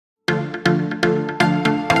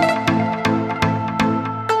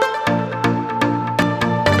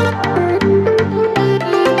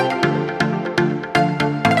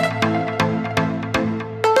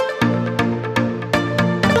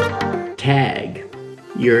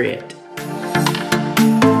you're it.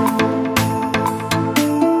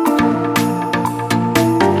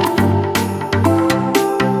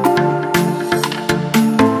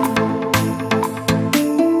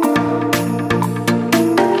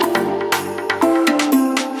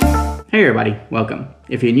 Hey everybody, welcome.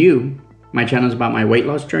 If you're new, my channel is about my weight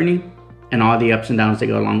loss journey and all the ups and downs that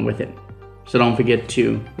go along with it. So don't forget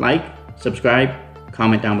to like, subscribe,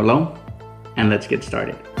 comment down below, and let's get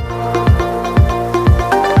started.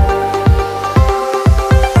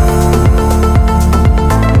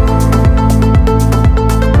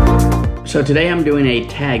 So today I'm doing a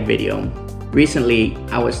tag video. Recently,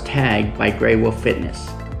 I was tagged by Grey Wolf Fitness,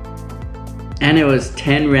 and it was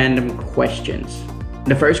 10 random questions.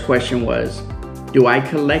 The first question was, do I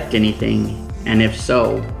collect anything? And if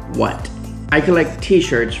so, what? I collect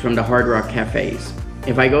t-shirts from the Hard Rock cafes.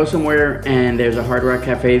 If I go somewhere and there's a Hard Rock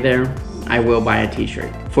cafe there, I will buy a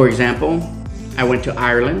t-shirt. For example, I went to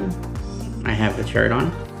Ireland. I have the shirt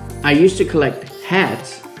on. I used to collect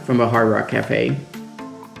hats from a Hard Rock cafe.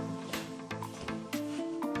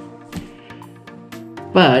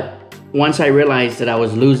 But once I realized that I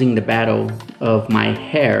was losing the battle of my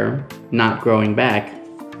hair not growing back,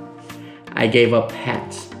 I gave up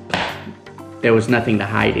hats. There was nothing to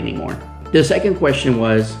hide anymore. The second question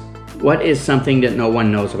was, what is something that no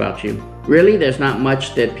one knows about you? Really, there's not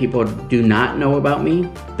much that people do not know about me.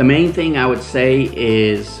 The main thing I would say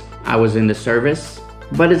is I was in the service,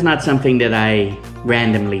 but it's not something that I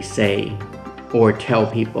randomly say or tell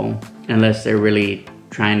people unless they're really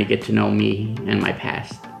trying to get to know me and my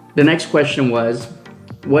past. The next question was,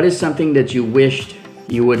 what is something that you wished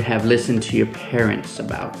you would have listened to your parents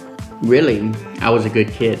about? Really, I was a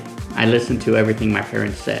good kid. I listened to everything my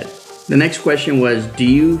parents said. The next question was, do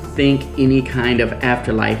you think any kind of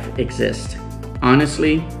afterlife exists?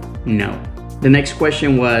 Honestly, no. The next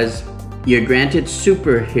question was, you're granted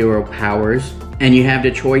superhero powers and you have the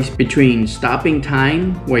choice between stopping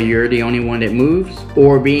time, where you're the only one that moves,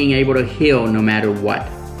 or being able to heal no matter what.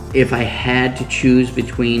 If I had to choose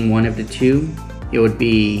between one of the two, it would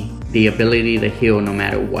be the ability to heal no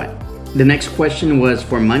matter what. The next question was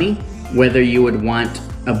for money, whether you would want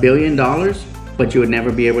 $1 billion, but you would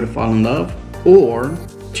never be able to fall in love, or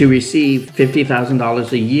to receive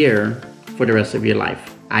 $50,000 a year for the rest of your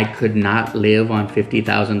life. I could not live on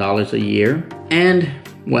 $50,000 a year, and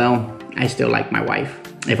well, I still like my wife.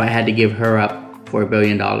 If I had to give her up for $1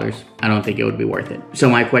 billion, I don't think it would be worth it. So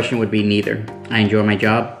my question would be neither. I enjoy my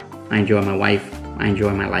job, I enjoy my wife, I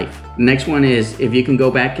enjoy my life. The next one is, if you can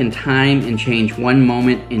go back in time and change one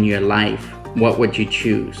moment in your life, what would you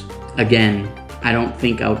choose? Again, I don't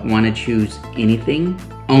think I would want to choose anything,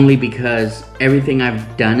 only because everything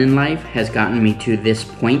I've done in life has gotten me to this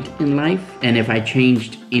point in life. And if I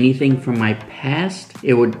changed anything from my past,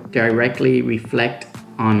 it would directly reflect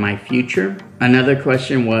on my future. Another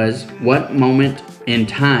question was, what moment in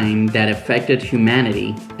time that affected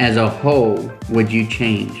humanity as a whole would you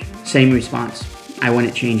change? Same response. I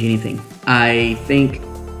wouldn't change anything. I think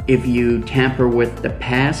if you tamper with the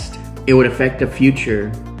past, it would affect the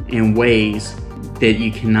future in ways that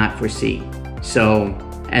you cannot foresee. So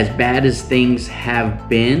as bad as things have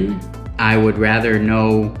been, I would rather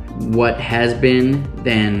know what has been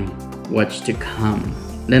than what's to come.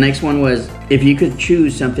 The next one was, if you could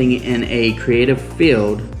choose something in a creative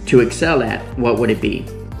field to excel at, what would it be?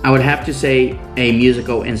 I would have to say a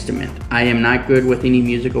musical instrument. I am not good with any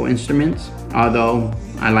musical instruments, although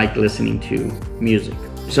I like listening to music.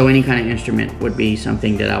 So any kind of instrument would be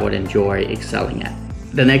something that I would enjoy excelling at.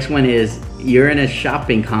 The next one is, you're in a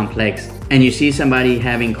shopping complex and you see somebody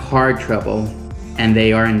having car trouble and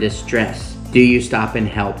they are in distress. Do you stop and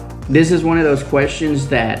help? This is one of those questions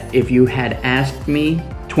that if you had asked me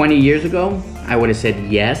 20 years ago, I would have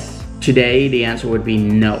said yes. Today, the answer would be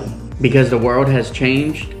no, because the world has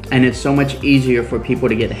changed and it's so much easier for people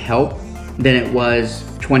to get help than it was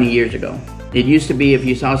 20 years ago. It used to be if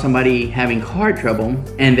you saw somebody having car trouble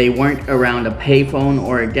and they weren't around a payphone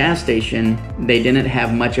or a gas station, they didn't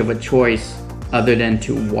have much of a choice other than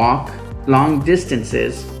to walk long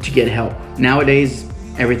distances to get help. Nowadays,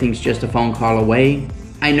 everything's just a phone call away.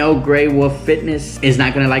 I know Grey Wolf Fitness is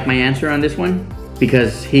not gonna like my answer on this one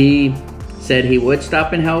because he said he would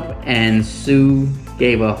stop and help, and Sue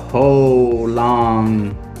gave a whole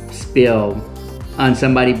long spiel on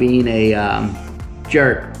somebody being a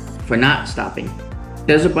jerk for not stopping.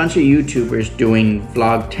 There's a bunch of YouTubers doing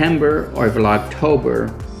Vlogtember or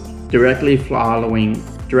Vlogtober directly following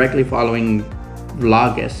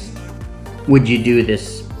Vlogust. Would you do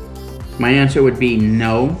this? My answer would be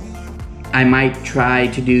no. I might try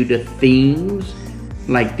to do the themes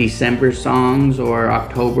like December songs or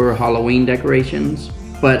October Halloween decorations,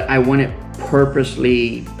 but I wouldn't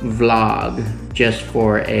purposely vlog just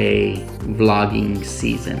for a vlogging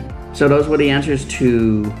season. So those were the answers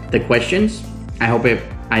to the questions. I hope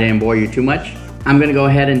I didn't bore you too much. I'm gonna go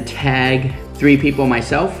ahead and tag 3 people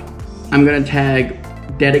myself. I'm gonna tag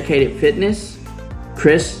Dedicated Fitness,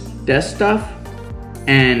 Chris Destuff,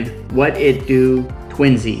 and What It Do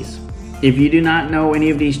Twinsies. If you do not know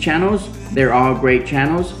any of these channels, they're all great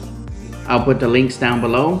channels. I'll put the links down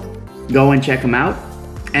below. Go and check them out.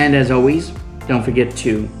 And as always, don't forget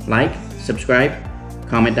to like, subscribe,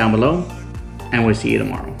 comment down below, and we'll see you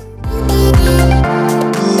tomorrow.